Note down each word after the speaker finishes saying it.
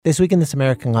This week in This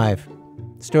American Life,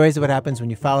 stories of what happens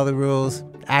when you follow the rules,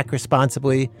 act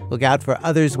responsibly, look out for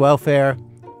others' welfare,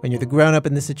 when you're the grown-up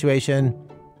in the situation,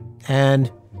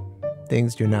 and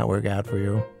things do not work out for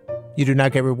you. You do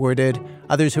not get rewarded.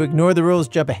 Others who ignore the rules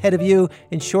jump ahead of you.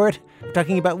 In short, we're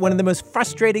talking about one of the most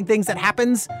frustrating things that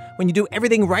happens when you do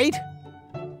everything right,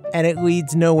 and it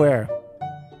leads nowhere.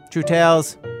 True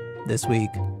tales this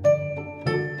week.